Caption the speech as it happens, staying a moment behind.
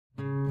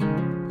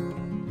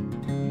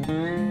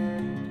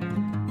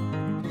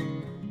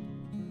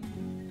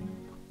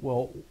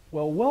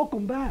Well,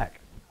 welcome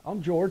back.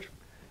 I'm George,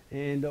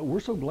 and we're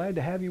so glad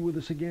to have you with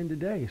us again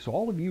today. So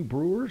all of you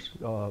brewers,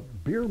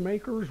 beer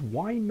makers,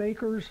 wine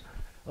makers,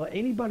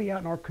 anybody out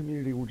in our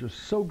community, we're just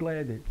so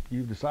glad that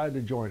you've decided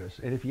to join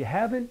us. And if you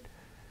haven't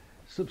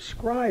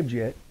subscribed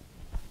yet,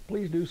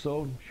 please do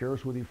so and share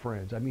us with your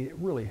friends. I mean, it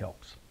really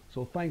helps.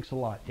 So thanks a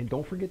lot. And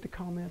don't forget to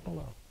comment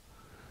below.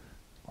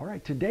 All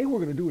right, today we're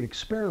going to do an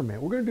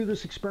experiment. We're going to do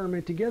this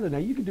experiment together. Now,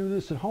 you can do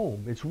this at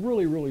home. It's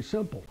really, really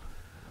simple.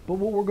 But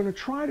what we're going to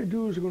try to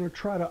do is we're going to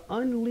try to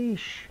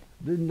unleash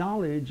the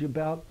knowledge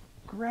about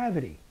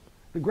gravity,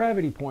 the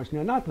gravity points.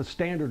 Now, not the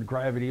standard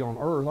gravity on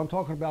Earth. I'm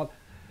talking about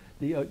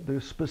the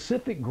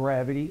specific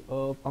gravity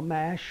of a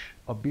mash,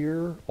 a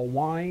beer, a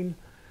wine,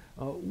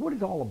 what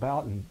it's all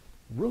about, and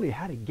really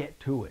how to get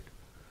to it.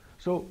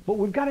 So, but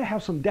we've got to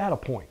have some data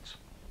points.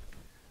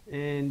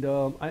 And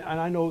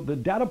I know the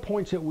data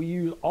points that we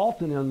use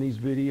often in these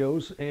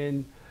videos,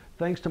 and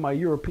thanks to my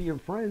European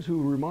friends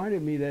who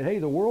reminded me that, hey,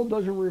 the world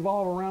doesn't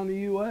revolve around the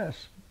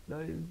U.S.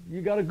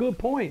 You got a good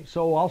point.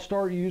 So I'll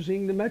start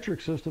using the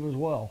metric system as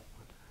well.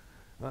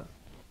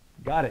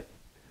 Got it.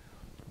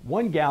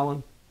 1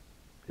 gallon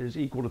is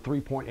equal to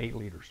 3.8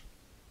 liters.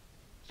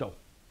 So,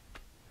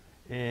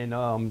 and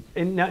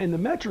now in the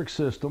metric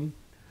system,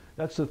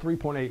 that's the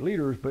 3.8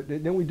 liters, but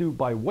then we do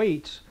by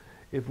weights.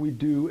 If we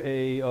do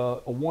a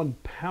 1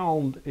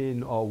 pound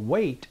in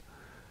weight,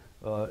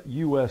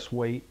 U.S.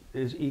 weight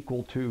is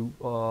equal to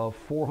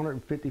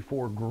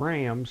 454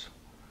 grams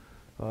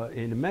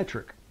in the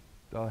metric.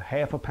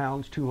 Half a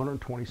pound's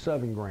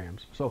 227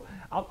 grams. So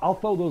I'll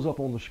throw those up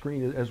on the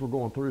screen as we're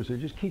going through, so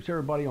it just keeps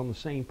everybody on the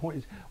same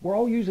point. We're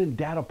all using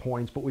data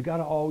points, but we got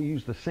to all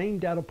use the same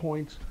data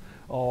points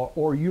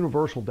or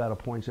universal data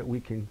points that we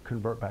can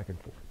convert back and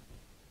forth.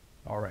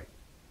 All right.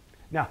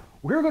 Now,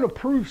 we're going to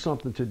prove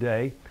something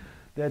today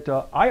that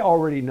I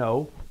already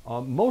know.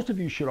 Most of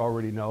you should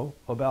already know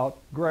about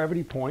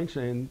gravity points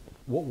and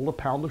what will a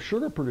pound of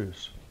sugar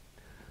produce.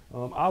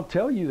 I'll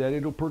tell you that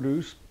it'll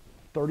produce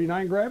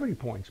 39 gravity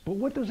points, but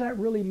what does that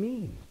really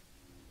mean?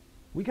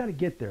 We got to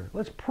get there.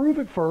 Let's prove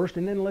it first,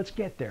 and then let's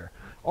get there.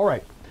 All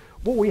right,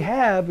 what we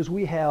have is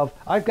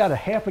I've got a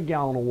half a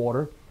gallon of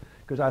water,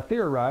 because I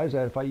theorize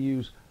that if I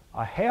use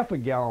a half a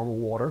gallon of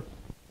water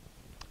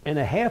and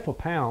a half a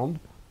pound,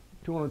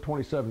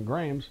 227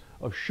 grams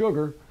of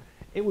sugar,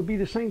 it would be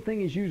the same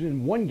thing as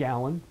using 1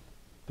 gallon,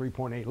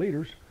 3.8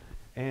 liters,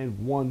 and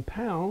 1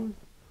 pound,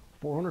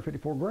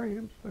 454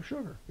 grams of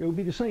sugar. It would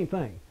be the same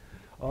thing.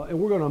 And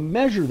we're going to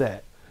measure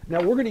that. Now,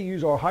 we're going to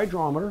use our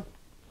hydrometer.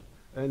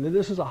 And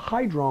this is a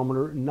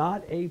hydrometer,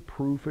 not a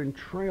proof and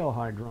trail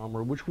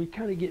hydrometer, which we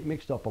kind of get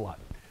mixed up a lot.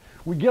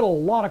 We get a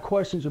lot of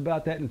questions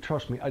about that, and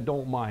trust me, I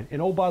don't mind.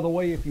 And oh, by the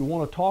way, if you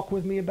want to talk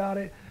with me about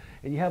it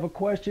and you have a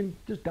question,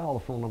 just dial the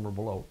phone number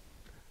below.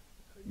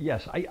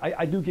 Yes,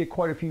 I do get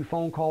quite a few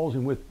phone calls,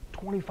 and with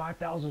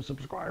 25,000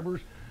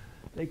 subscribers,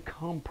 they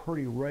come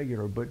pretty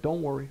regular. But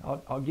don't worry,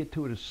 I'll get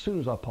to it as soon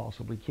as I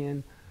possibly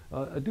can.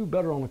 I do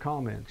better on the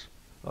comments.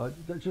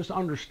 Just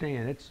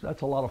understand,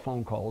 that's a lot of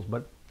phone calls,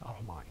 but I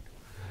don't mind.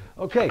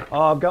 Okay,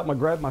 I've got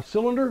my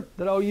cylinder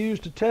that I'll use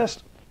to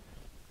test.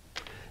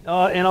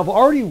 And I've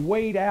already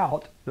weighed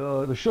out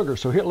the sugar.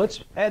 So here,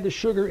 let's add the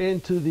sugar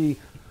into the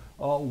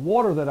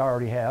water that I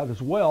already have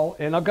as well.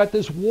 And I've got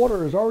this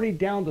water is already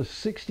down to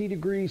 60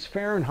 degrees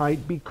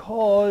Fahrenheit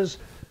because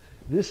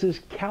this is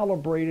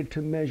calibrated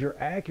to measure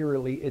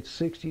accurately at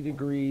 60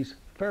 degrees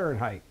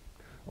Fahrenheit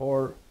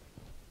or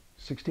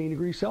 16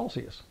 degrees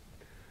Celsius.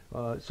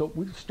 So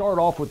we start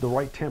off with the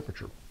right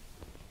temperature.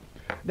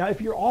 Now,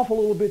 if you're off a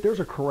little bit, there's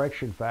a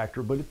correction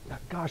factor, but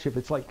gosh, if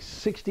it's like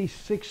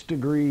 66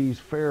 degrees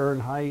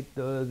Fahrenheit,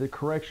 the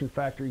correction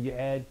factor, you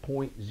add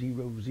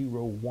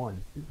 0.001.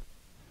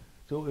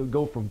 So it would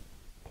go from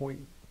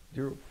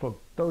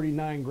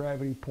 39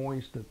 gravity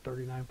points to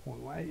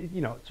 39.1.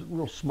 You know, it's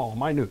real small,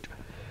 minute.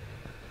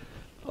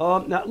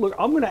 Now, look,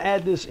 I'm going to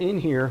add this in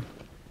here.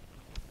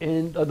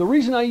 And the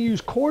reason I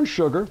use corn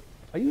sugar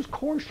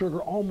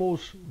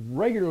almost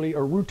regularly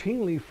or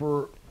routinely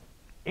for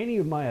any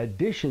of my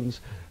additions.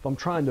 If I'm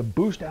trying to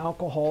boost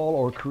alcohol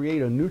or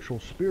create a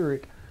neutral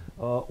spirit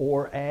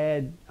or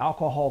add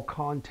alcohol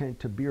content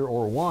to beer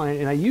or wine,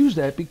 and I use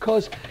that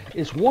because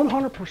it's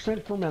 100%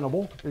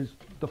 fermentable is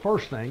the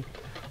first thing,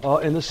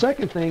 and the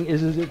second thing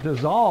is it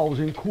dissolves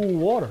in cool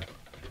water.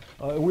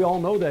 We all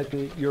know that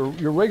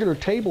your regular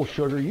table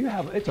sugar,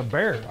 it's a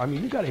bear. I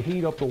mean, you got to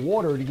heat up the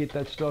water to get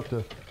that stuff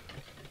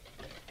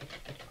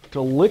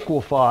to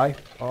liquefy,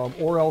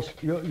 or else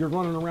you're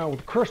running around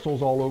with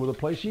crystals all over the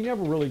place. You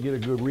never really get a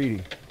good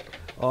reading.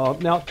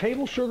 Now,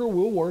 table sugar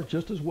will work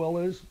just as well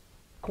as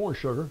corn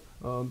sugar.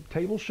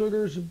 Table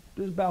sugar is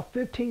about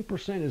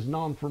 15% is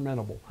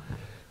non-fermentable.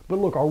 But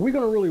look, are we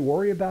going to really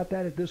worry about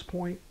that at this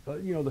point?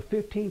 You know, the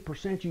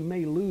 15% you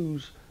may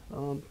lose,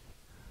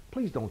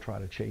 please don't try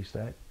to chase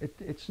that.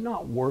 It's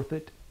not worth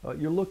it.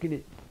 You're looking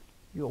at,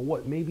 you know,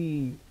 what,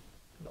 maybe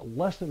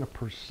less than a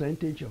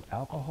percentage of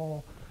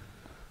alcohol.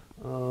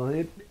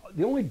 The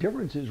only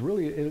difference is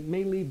really it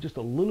may leave just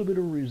a little bit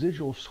of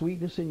residual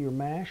sweetness in your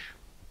mash.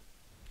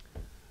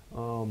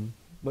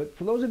 But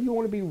for those of you who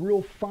want to be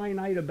real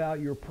finite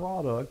about your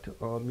product,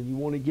 and you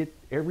want to get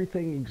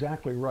everything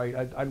exactly right,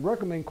 I'd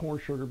recommend corn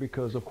sugar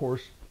because, of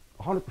course,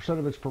 100%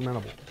 of it's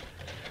fermentable.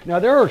 Now,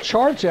 there are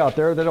charts out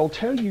there that'll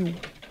tell you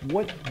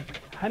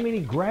how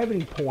many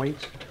gravity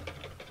points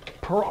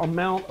per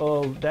amount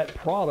of that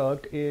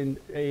product in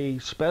a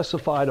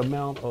specified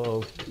amount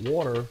of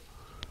water,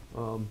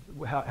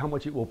 how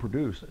much it will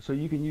produce. So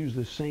you can use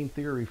the same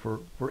theory for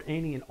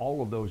any and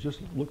all of those. Just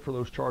look for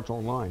those charts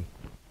online.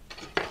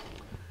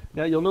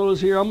 Now you'll notice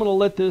here, I'm going to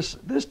let this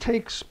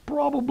takes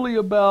probably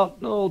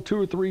about 2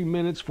 or 3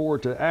 minutes for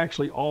it to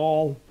actually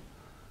all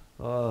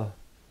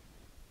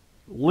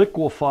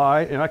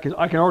liquefy, and I can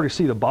already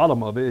see the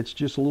bottom of it. It's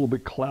just a little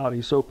bit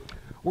cloudy. So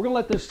we're going to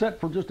let this set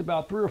for just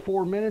about 3 or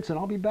 4 minutes, and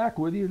I'll be back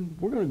with you, and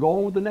we're going to go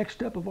on with the next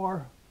step of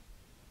our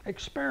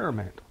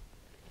experiment.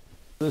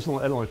 That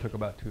only took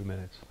about 2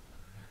 minutes.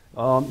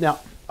 Now,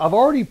 I've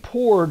already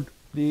poured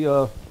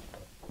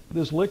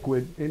this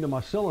liquid into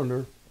my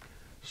cylinder.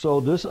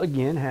 So this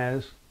again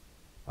has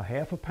a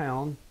half a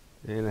pound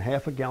and a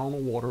half a gallon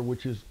of water,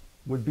 which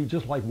would be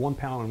just like 1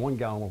 pound and 1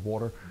 gallon of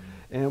water.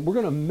 And we're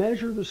going to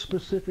measure the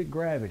specific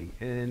gravity.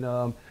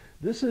 And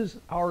this is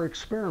our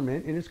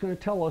experiment, and it's going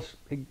to tell us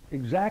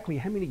exactly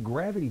how many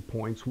gravity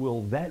points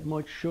will that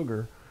much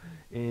sugar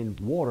and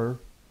water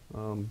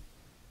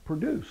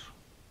produce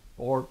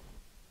or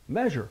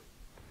measure.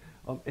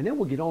 And then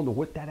we'll get on to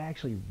what that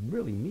actually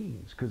really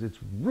means, because it's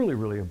really,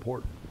 really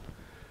important.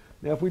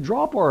 Now, if we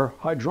drop our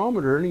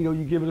hydrometer, and you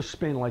give it a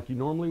spin like you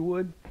normally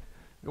would,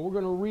 and we're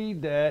going to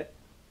read that,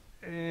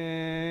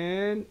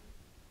 and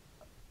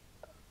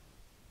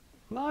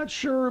not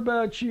sure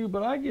about you,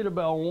 but I get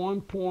about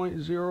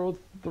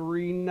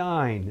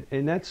 1.039,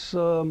 and that's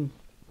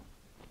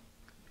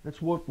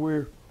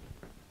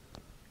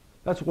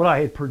what I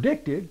had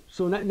predicted.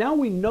 So now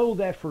we know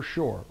that for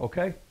sure.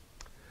 Okay.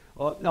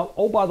 Now,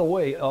 oh, by the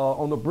way,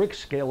 on the brick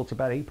scale, it's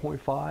about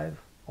 8.5,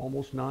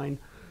 almost 9.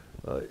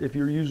 If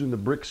you're using the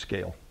brick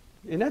scale.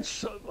 And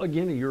that's,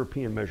 again, a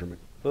European measurement.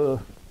 But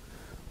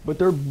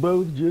they're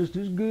both just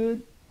as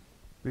good.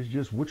 It's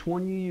just which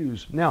one you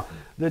use. Now,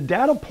 the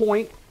data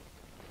point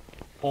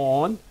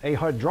on a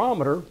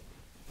hydrometer,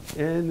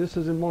 and this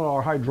is in one of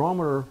our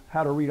hydrometer,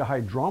 how to read a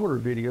hydrometer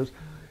videos,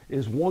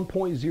 is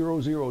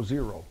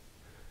 1.000.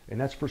 And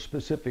that's for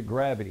specific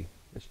gravity.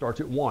 It starts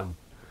at 1.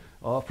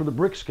 For the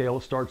brick scale,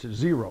 it starts at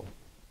 0.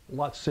 A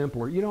lot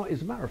simpler.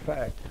 As a matter of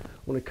fact,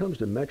 when it comes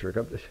to metric,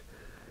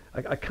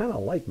 I kind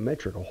of like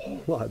metric a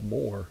whole lot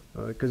more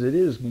because it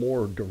is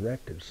more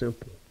direct and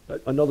simple.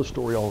 Another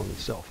story all in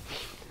itself.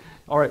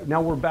 All right,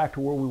 now we're back to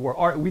where we were.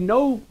 All right, we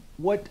know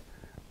what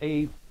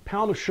a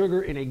pound of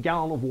sugar in a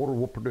gallon of water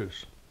will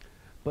produce.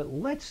 But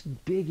let's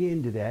dig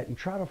into that and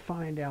try to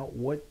find out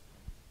what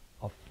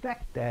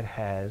effect that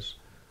has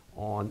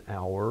on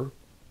our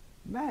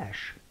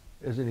mash,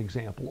 as an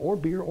example, or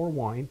beer or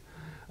wine.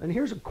 And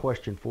here's a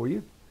question for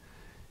you.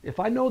 If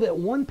I know that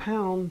 1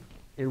 pound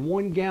in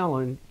 1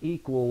 gallon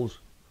equals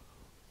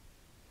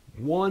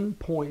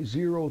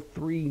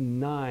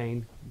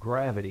 1.039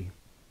 gravity,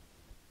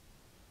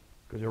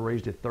 because they're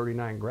raised at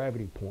 39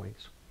 gravity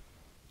points,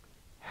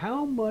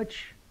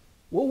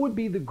 what would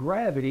be the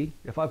gravity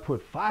if I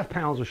put 5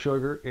 pounds of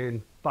sugar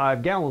in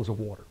 5 gallons of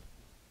water?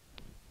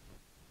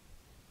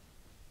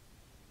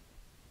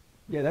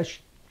 Yeah, that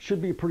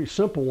should be a pretty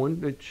simple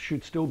one. It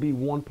should still be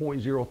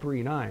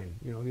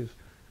 1.039. It's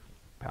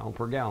pound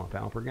per gallon,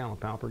 pound per gallon,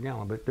 pound per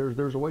gallon. But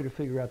there's a way to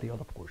figure out the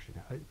other portion.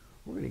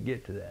 We're going to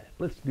get to that.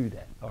 Let's do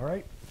that. All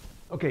right?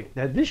 Okay,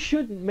 now this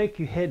shouldn't make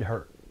your head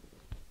hurt.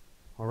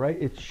 All right?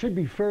 It should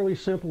be fairly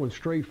simple and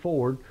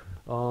straightforward.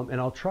 And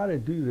I'll try to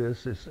do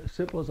this as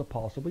simple as I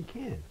possibly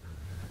can.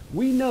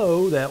 We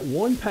know that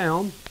 1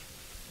 pound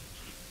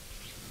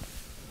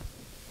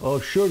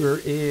of sugar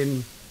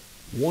in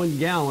 1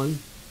 gallon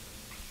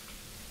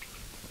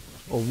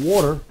of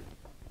water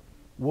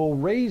will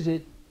raise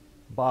it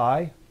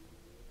by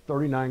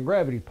 39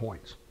 gravity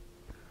points.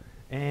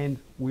 And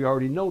we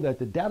already know that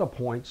the data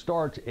point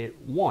starts at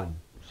 1.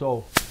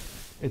 So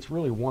it's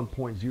really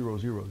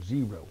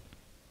 1.000.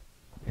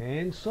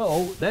 And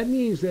so that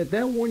means that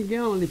 1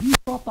 gallon, if you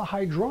drop the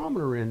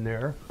hydrometer in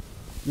there,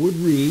 would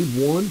read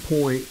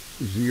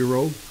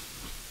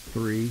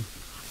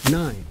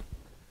 1.039.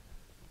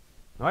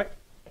 All right,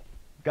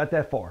 got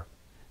that far.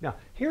 Now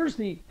here's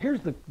the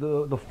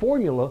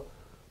formula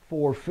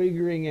for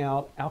figuring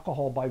out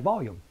alcohol by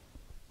volume.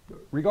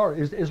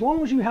 As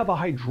long as you have a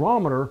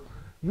hydrometer,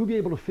 you'll be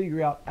able to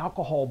figure out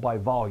alcohol by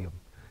volume.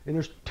 And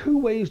there's 2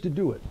 ways to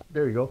do it.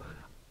 There you go.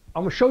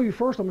 I'm going to show you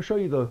first. I'm going to show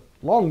you the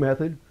long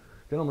method.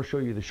 Then I'm going to show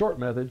you the short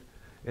method.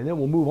 And then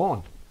we'll move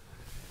on.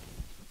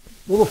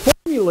 Well, the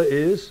formula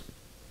is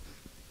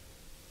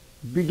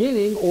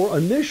beginning or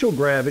initial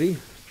gravity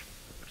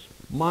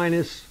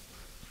minus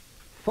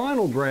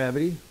final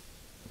gravity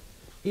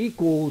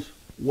equals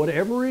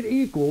whatever it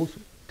equals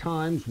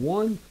times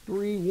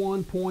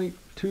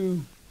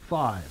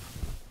 131.25.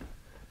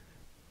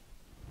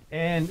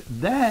 And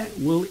that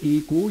will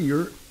equal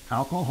your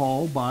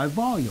alcohol by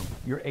volume,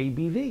 your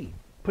ABV,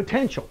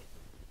 potential.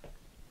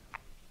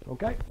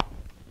 Okay,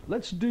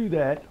 let's do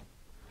that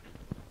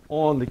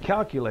on the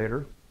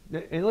calculator.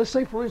 And let's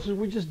say, for instance,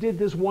 we just did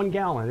this 1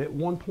 gallon at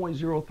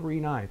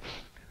 1.039.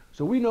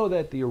 So we know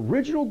that the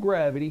original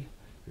gravity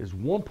is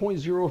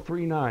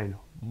 1.039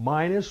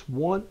 minus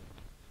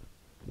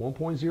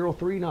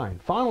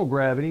 1.039. Final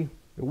gravity,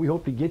 that we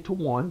hope to get to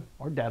 1,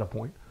 our data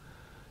point,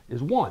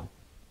 is 1.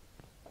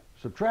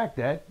 Subtract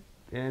that,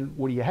 and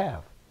what do you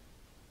have?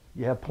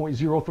 You have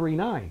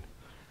 0.039.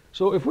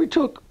 So if we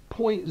took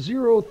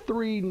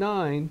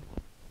 0.039,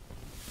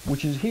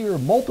 which is here,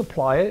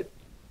 multiply it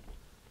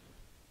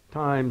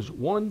times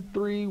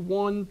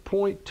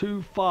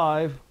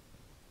 131.25,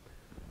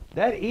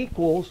 that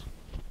equals,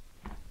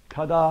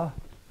 ta-da,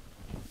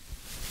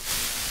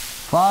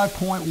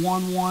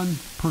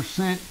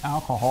 5.11%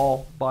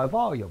 alcohol by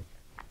volume.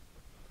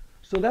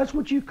 So that's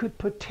what you could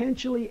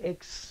potentially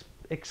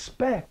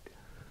expect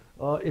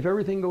if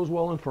everything goes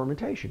well in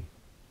fermentation.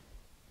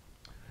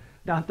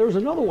 Now, there's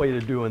another way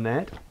of doing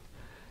that,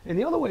 and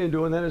the other way of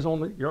doing that is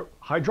on your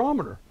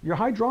hydrometer. Your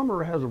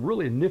hydrometer has a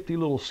really nifty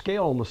little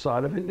scale on the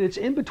side of it, and it's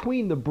in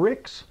between the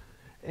bricks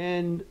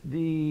and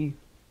the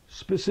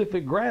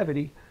specific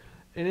gravity,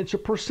 and it's a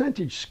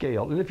percentage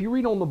scale. And if you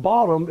read on the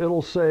bottom,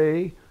 it'll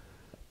say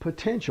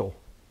potential.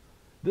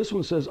 This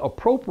one says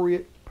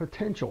appropriate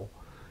potential.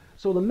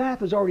 So the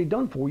math is already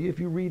done for you if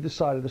you read the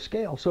side of the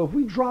scale. So if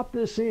we drop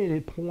this in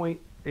at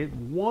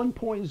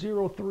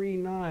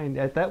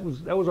 1.039, that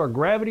was our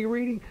gravity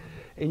reading,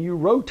 and you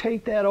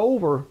rotate that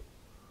over,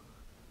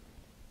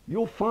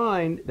 you'll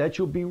find that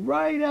you'll be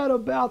right at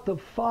about the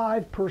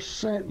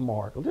 5%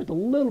 mark. Just a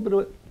little bit of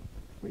it.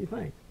 What do you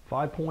think?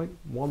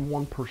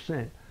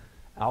 5.11%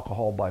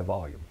 alcohol by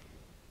volume.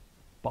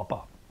 Pop,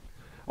 pop.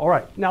 All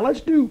right, now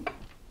let's do,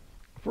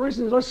 for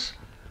instance,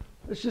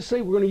 let's just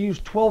say we're going to use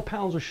 12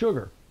 pounds of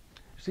sugar.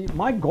 See,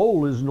 my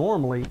goal is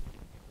normally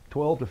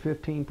 12 to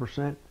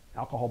 15%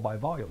 alcohol by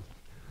volume.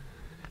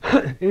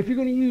 And if you're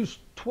going to use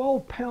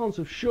 12 pounds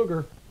of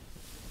sugar,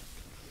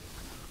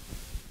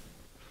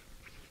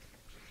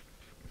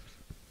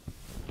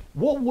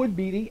 what would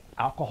be the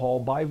alcohol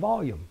by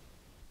volume?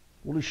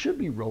 Well, it should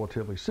be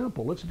relatively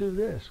simple. Let's do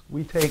this.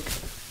 We take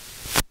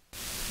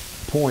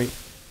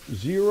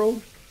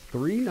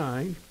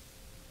 0.039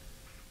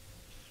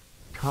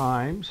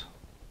 times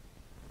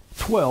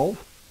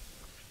 12,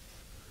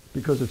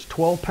 because it's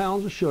 12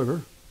 pounds of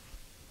sugar,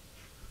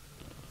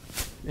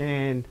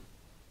 and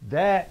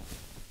that,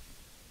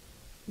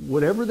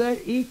 whatever that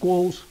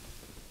equals,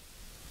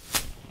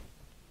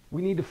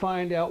 we need to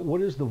find out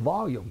what is the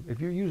volume. If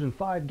you're using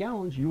 5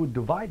 gallons, you would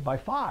divide by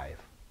 5,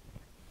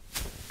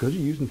 because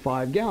you're using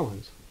 5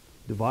 gallons.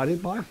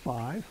 Divided by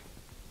 5,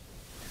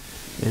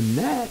 and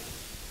that,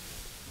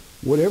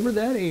 whatever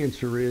that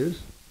answer is,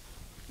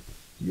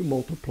 you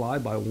multiply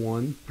by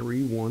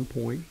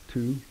 131.25.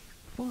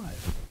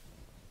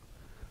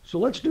 So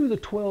let's do the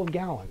 12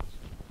 gallons.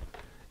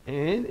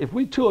 And if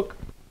we took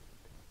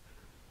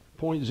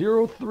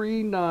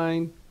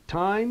 0.039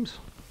 times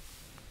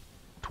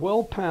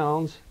 12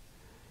 pounds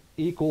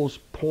equals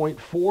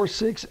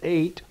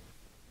 0.468,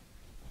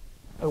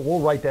 and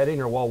we'll write that in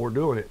here while we're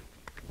doing it.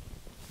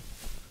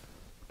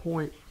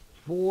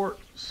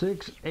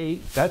 0.468,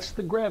 that's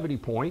the gravity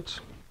points.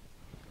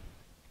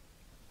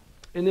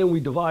 And then we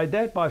divide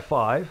that by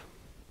 5.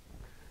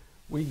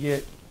 We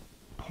get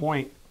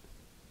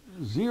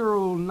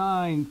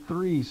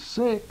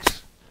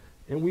 0.0936,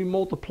 and we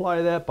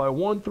multiply that by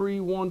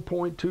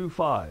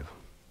 131.25.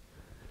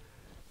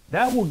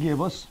 That will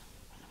give us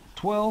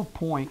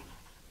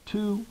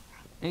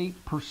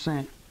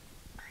 12.28%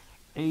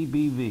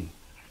 ABV.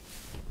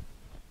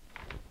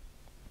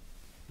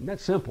 And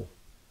that's simple.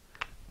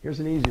 Here's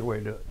an easier way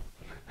to do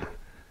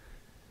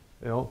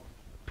it.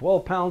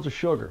 12 pounds of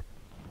sugar.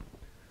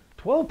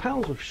 12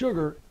 pounds of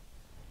sugar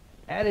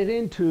added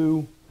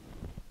into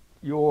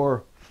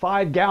your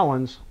 5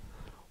 gallons,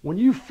 when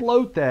you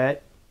float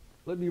that,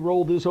 let me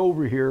roll this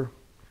over here,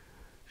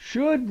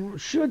 should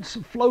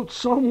float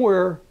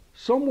somewhere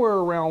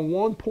around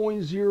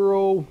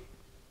 1.0,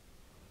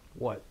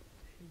 what,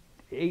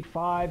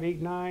 85,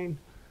 89,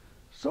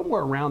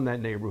 somewhere around that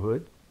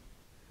neighborhood.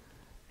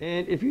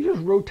 And if you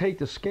just rotate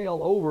the scale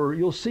over,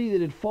 you'll see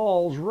that it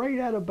falls right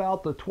at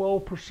about the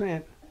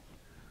 12%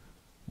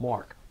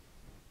 mark.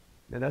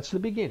 Now that's the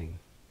beginning.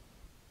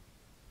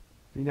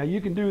 Now you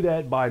can do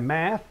that by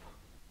math,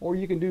 or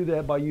you can do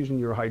that by using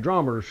your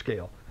hydrometer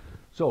scale.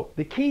 So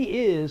the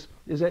key is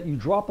that you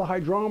drop the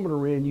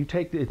hydrometer in, you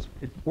take it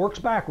works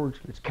backwards,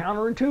 it's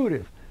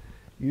counterintuitive.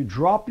 You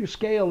drop your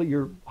scale,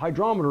 your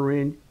hydrometer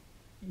in,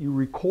 you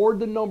record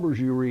the numbers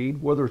you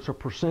read, whether it's a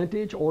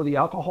percentage or the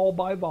alcohol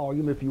by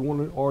volume if you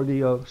want to, or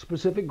the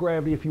specific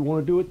gravity if you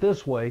want to do it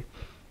this way.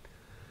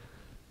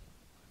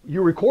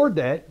 You record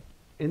that,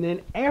 and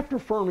then after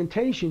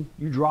fermentation,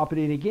 you drop it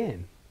in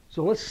again.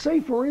 So let's say,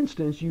 for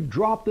instance, you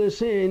drop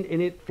this in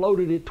and it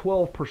floated at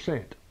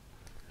 12%.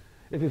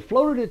 If it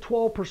floated at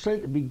 12%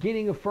 at the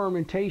beginning of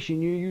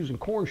fermentation, you're using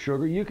corn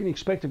sugar, you can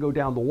expect to go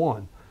down to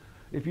 1.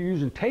 If you're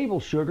using table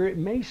sugar, it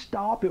may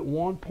stop at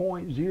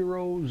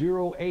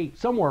 1.008,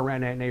 somewhere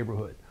around that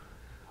neighborhood.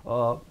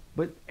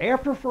 But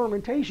after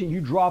fermentation,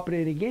 you drop it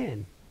in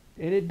again,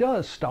 and it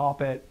does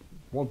stop at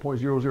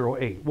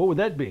 1.008. What would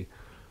that be?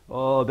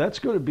 That's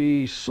going to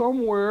be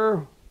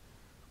somewhere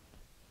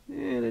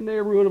in the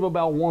neighborhood of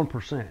about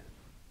 1%.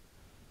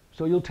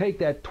 So you'll take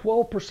that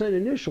 12%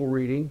 initial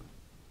reading,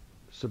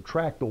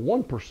 subtract the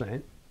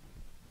 1%,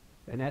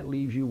 and that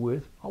leaves you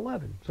with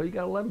 11. So you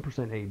got 11%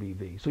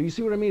 ABV. So you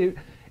see what I mean?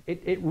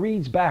 It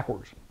reads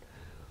backwards.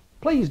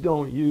 Please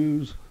don't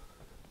use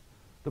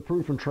the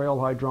proof and trail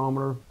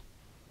hydrometer.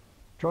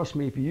 Trust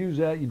me, if you use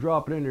that, you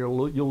drop it in there,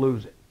 you'll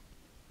lose it.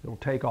 It'll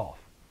take off.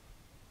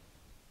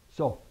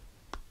 So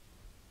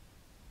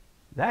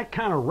that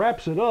kind of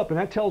wraps it up, and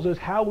that tells us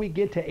how we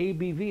get to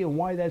ABV and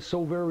why that's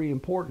so very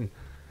important.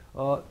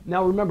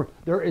 Now remember,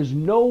 there is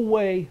no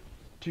way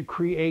to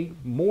create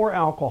more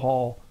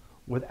alcohol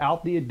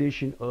without the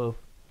addition of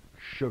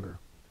sugar.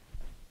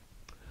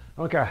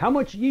 I don't care how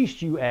much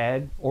yeast you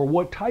add or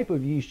what type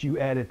of yeast you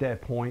add at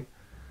that point,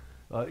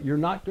 you're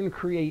not going to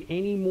create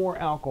any more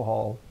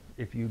alcohol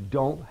if you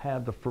don't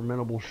have the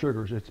fermentable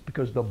sugars. It's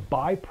because the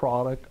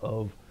byproduct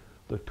of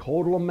the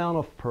total amount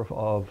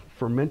of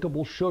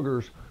fermentable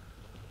sugars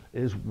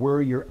is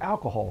where your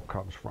alcohol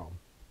comes from.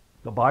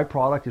 The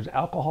byproduct is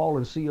alcohol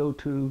and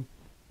CO2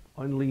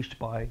 unleashed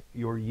by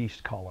your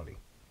yeast colony.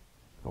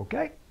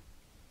 Okay?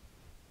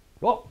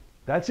 Well,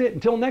 that's it.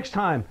 Until next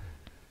time,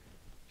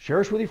 share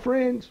us with your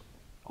friends,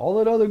 all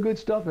that other good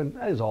stuff, and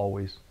as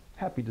always,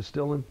 happy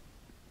distilling.